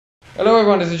Hello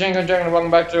everyone, this is Jenko Dragon and welcome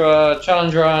back to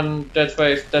Challenge Run, Dead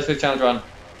Space Challenge Run.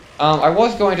 I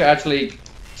was going to actually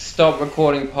stop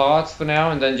recording parts for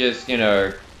now and then just, you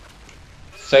know,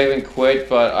 save and quit,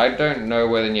 but I don't know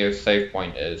where the nearest save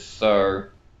point is, so...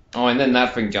 Oh, and then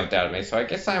that thing jumped out at me, so I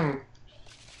guess I'm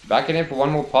back in it for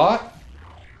one more part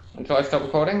until I stop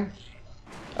recording.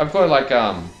 I've recorded like,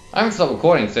 I haven't stopped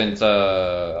recording since,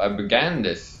 I began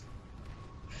this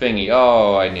thingy.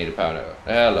 Oh, I need a power node.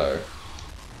 Hello.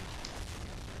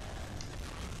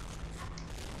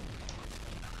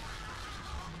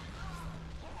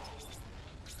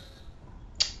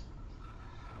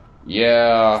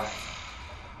 Yeah.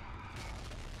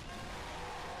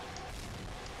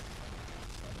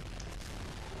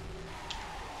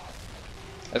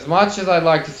 As much as I'd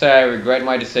like to say I regret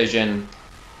my decision,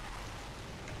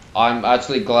 I'm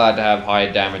actually glad to have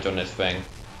higher damage on this thing.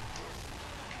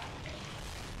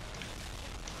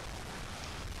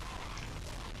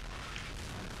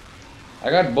 I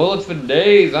got bullets for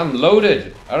days, I'm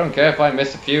loaded. I don't care if I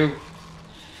miss a few.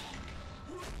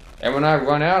 And when I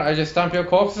run out, I just stomp your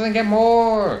corpses and get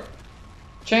more!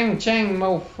 Ching ching,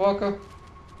 motherfucker.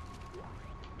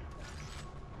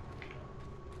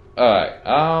 Alright,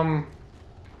 I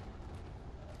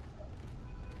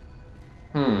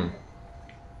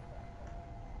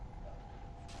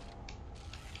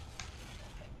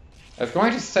was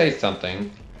going to say something.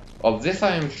 Of this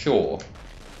I am sure.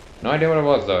 No idea what it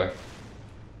was though.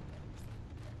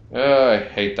 I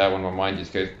hate that when my mind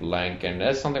just goes blank and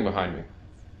there's something behind me.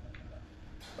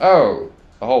 Oh,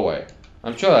 a hallway.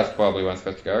 I'm sure that's probably where I'm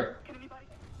supposed to go.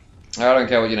 I don't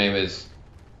care what your name is.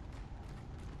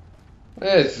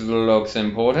 This looks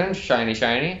important. Shiny,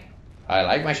 shiny. I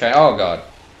like my shiny. Oh god.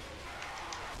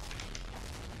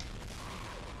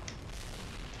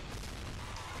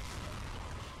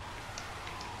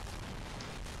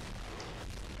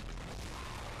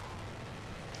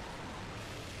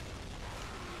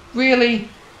 Really?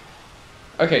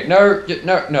 Okay, no,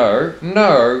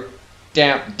 no.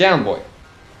 Down, boy.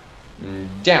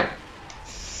 Down.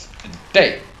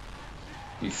 Stay.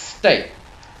 You stay.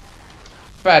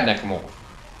 Bad Nakamura.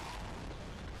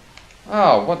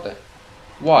 Oh, what the?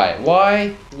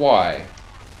 Why?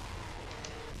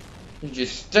 You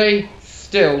just stay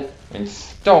still and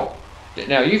stop.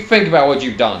 Now, you think about what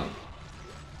you've done.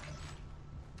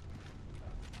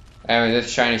 And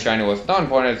this shiny was not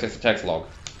important, it's just a text log.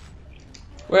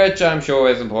 Which I'm sure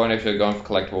is important if you're going for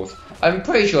collectibles. I'm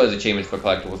pretty sure there's achievements for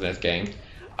collectibles in this game.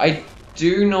 I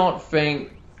do not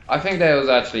think... I think there was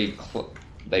actually... I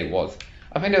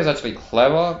think there was actually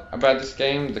clever about this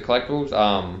game, the collectibles.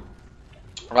 I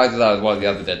thought that was one of the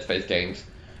other Dead Space games.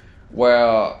 Where...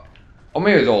 Or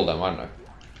maybe it was all of them, I don't know.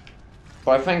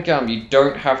 But I think you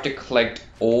don't have to collect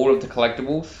all of the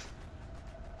collectibles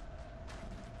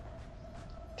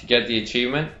to get the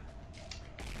achievement.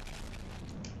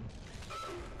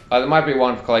 There might be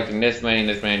one for collecting this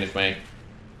many.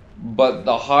 But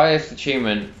the highest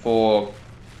achievement for,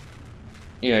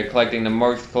 you know, collecting the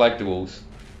most collectibles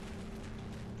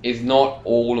is not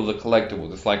all of the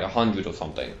collectibles. It's like 100 or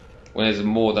something. When there's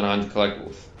more than 100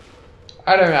 collectibles.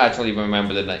 I don't actually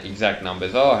remember the exact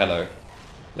numbers. Oh, hello.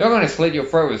 You're going to slit your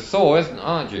throat with a saw,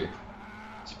 aren't you?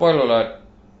 Spoiler alert.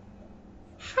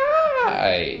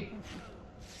 Hi.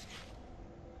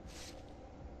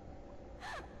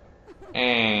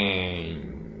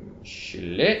 And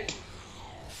slit.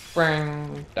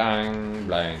 Bang, dang,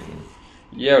 blang.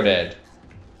 You're dead.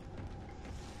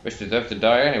 Which deserves to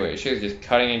die anyway. She was just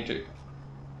cutting into...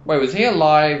 Wait, was he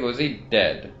alive or was he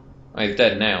dead? Oh, he's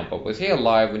dead now, but was he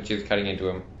alive when she was cutting into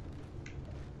him?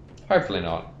 Hopefully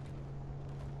not.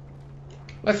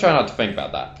 Let's try not to think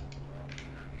about that.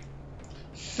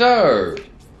 So,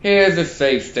 here's a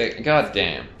save state. God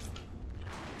damn.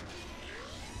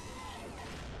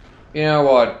 You know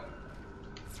what?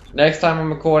 Next time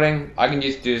I'm recording, I can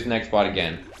just do this next part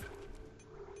again.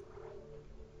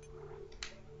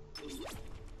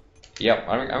 Yep,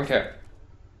 I don't care.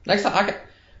 Next time,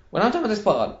 when I'm done with this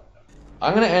part,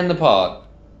 I'm gonna end the part.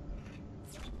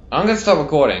 I'm gonna stop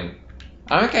recording.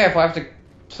 I don't care if I have to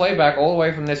play back all the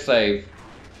way from this save.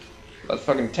 That's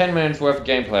fucking 10 minutes worth of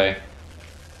gameplay.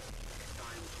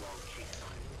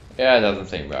 Yeah, it doesn't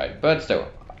seem right, but still.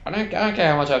 I don't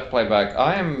care how much I have to play back.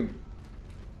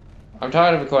 I'm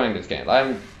tired of recording this game.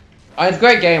 It's a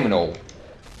great game and all.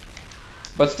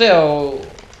 But still,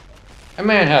 a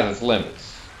man has its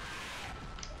limits.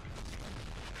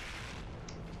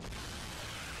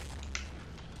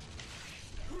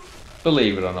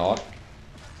 Believe it or not.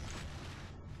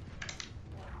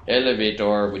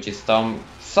 Elevator, which is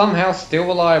somehow still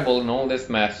reliable in all this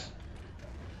mess.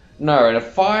 No, in a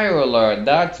fire alert,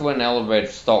 that's when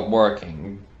elevators stop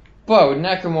working. But with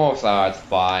necromorphs, it's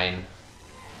fine.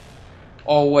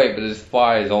 Oh wait, but there's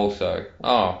fires also.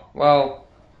 Oh, well,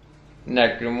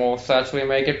 necromorphs actually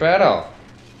make it better.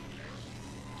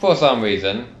 For some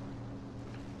reason.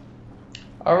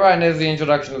 Alright, and there's the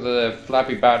introduction of the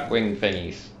Flappy Bat Wing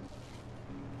thingies.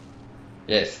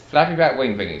 Yes, Flappy Bat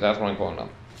Wing thingies, that's what I'm calling them.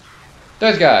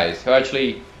 Those guys who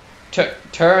actually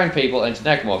turn people into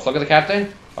necromorphs. Look at the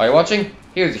captain. Are you watching?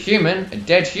 He was a human, a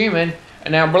dead human,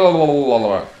 and now blah blah blah blah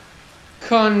blah.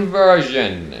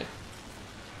 Conversion.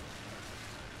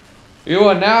 You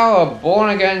are now a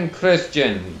born-again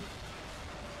Christian.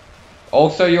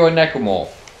 Also, you're a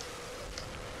necromorph.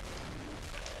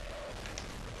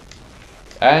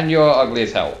 And you're ugly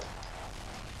as hell.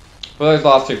 But those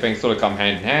last two things sort of come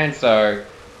hand in hand, so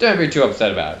don't be too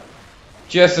upset about it.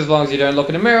 Just as long as you don't look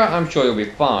in the mirror, I'm sure you'll be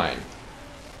fine.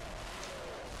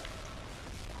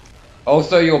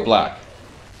 Also, you're black.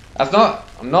 I'm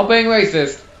not being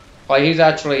racist, but he's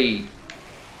actually...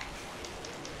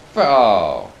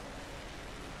 Oh.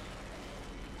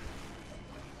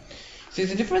 See,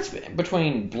 the difference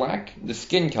between black, the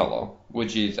skin color,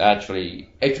 which is actually,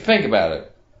 if you think about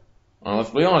it, and let's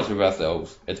be honest with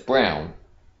ourselves, it's brown.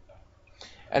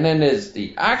 And then there's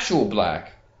the actual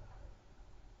black,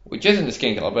 which isn't the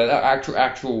skin color, but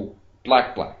actual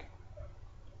black.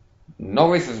 No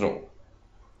racist at all.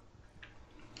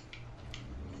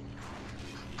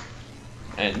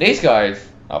 And these guys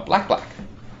are black.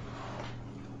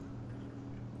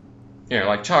 You know,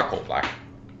 like charcoal black.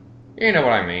 You know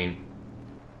what I mean.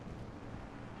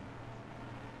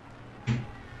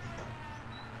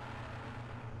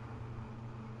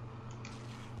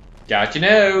 Got your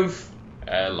nose,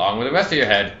 along with the rest of your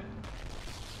head.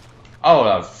 Oh,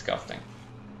 that was disgusting.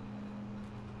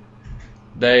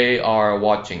 They are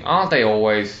watching, aren't they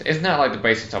always? Isn't that like the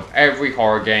basis of every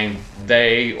horror game?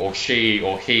 They, or she,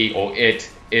 or he, or it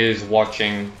is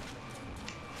watching.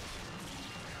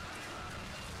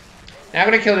 Now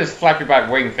I'm gonna kill this Flappy Bat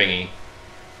Wing thingy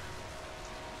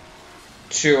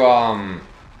to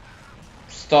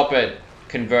stop it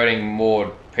converting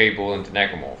more people into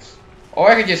necromorphs. Or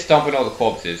I could just stomp in all the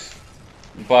corpses,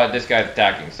 but this guy's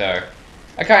attacking, so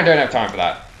I kinda don't have time for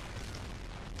that.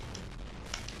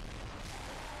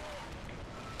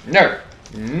 No.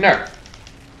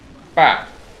 Bad.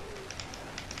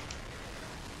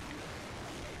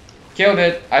 Killed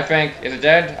it, I think. Is it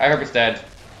dead? I hope it's dead.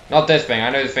 Not this thing. I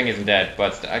know this thing isn't dead,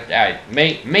 but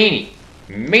meanie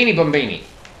Bombini.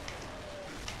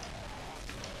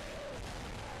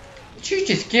 Would you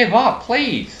just give up,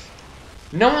 please?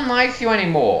 No one likes you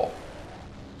anymore.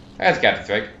 That's Captain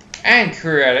Trick. And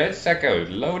credits. That goes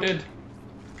loaded.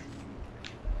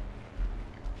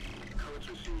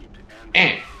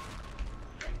 And.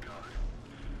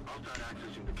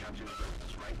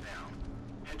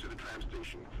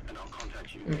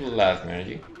 Plasma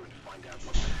energy.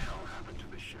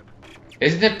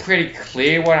 Isn't it pretty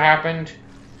clear what happened?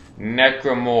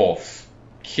 Necromorphs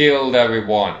killed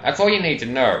everyone. That's all you need to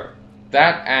know.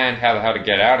 That and how to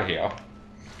get out of here.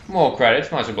 More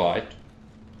credits, much obliged.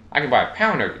 I can buy a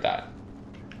power note with that.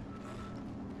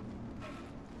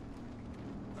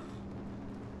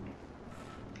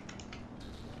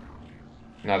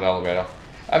 Another elevator.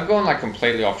 I've gone like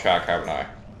completely off track, haven't I?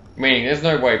 Meaning there's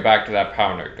no way back to that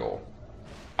power note door.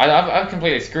 I've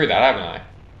completely screwed that, haven't I?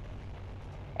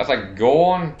 That's like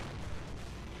gone,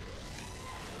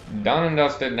 done and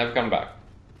dusted, never come back.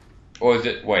 Or is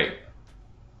it, wait.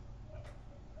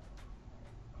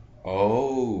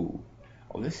 Oh,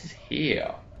 this is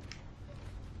here.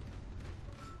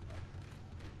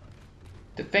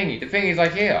 The thingy's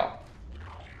like here.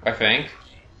 I think.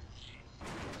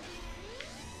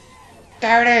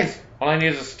 There it is! All I need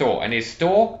is a store. I need a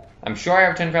store. I'm sure I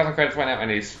have 10,000 credits right now. I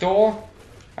need a store.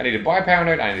 I need to buy a power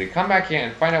note. I need to come back here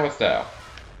and find out what's there.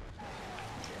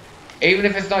 Even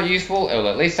if it's not useful, it will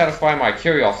at least satisfy my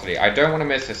curiosity. I don't want to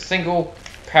miss a single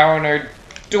power node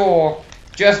door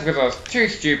just because I was too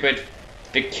stupid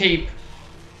to keep...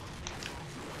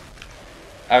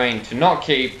 to not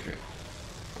keep...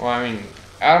 Well,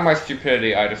 out of my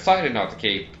stupidity, I decided not to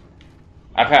keep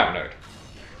a power node.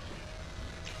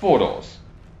 4 doors.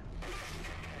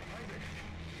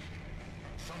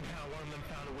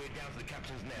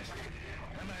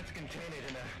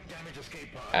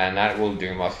 And that will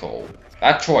doom us all.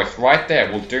 That choice right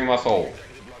there will doom us all.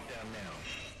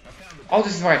 Oh,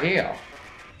 this is right here.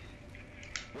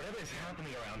 Whatever is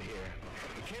happening around here,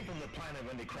 it came from the planet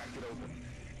when they cracked it open.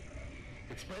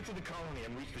 It spread to the colony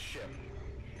and reached the ship.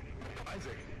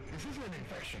 Isaac, this isn't an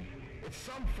infection. It's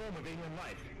some form of alien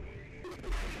life.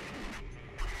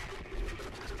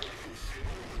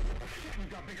 We've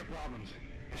got bigger problems.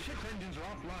 The ship's engines are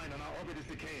offline and our orbit is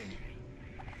decaying.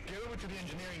 Get over to the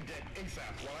engineering deck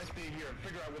ASAP while I stay here and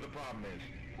figure out what the problem is.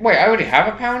 Wait, I already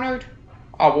have a power node?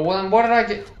 Oh, well then what did I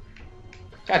do?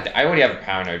 God, I already have a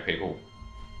power node, people.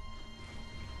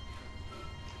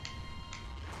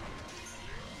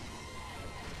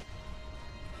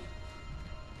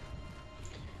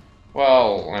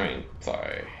 Well, I mean,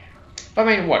 sorry. I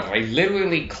mean, what? They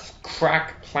literally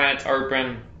crack planets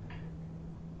open?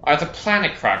 Oh, it's a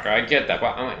planet cracker, I get that.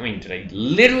 But I mean, do they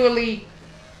literally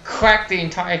crack the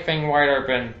entire thing wide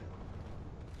open?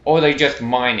 Or are they just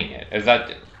mining it? Is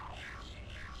that...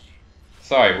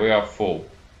 Sorry, we are full.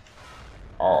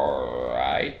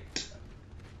 Alright.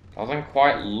 Doesn't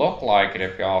quite look like it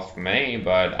if you ask me,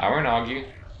 but I won't argue.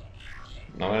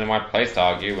 Not in my place to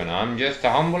argue, and I'm just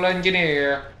a humble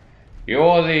engineer.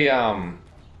 You're the,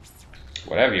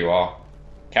 whatever you are.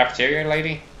 Cafeteria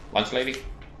lady? Lunch lady?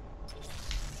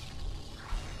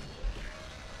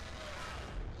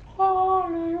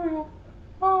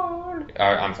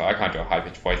 I'm sorry, I can't do a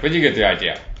high-pitched voice, but you get the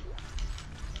idea.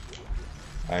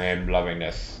 I am loving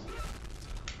this.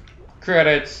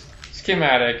 Credits,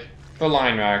 schematic, for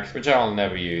line racks, which I'll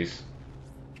never use.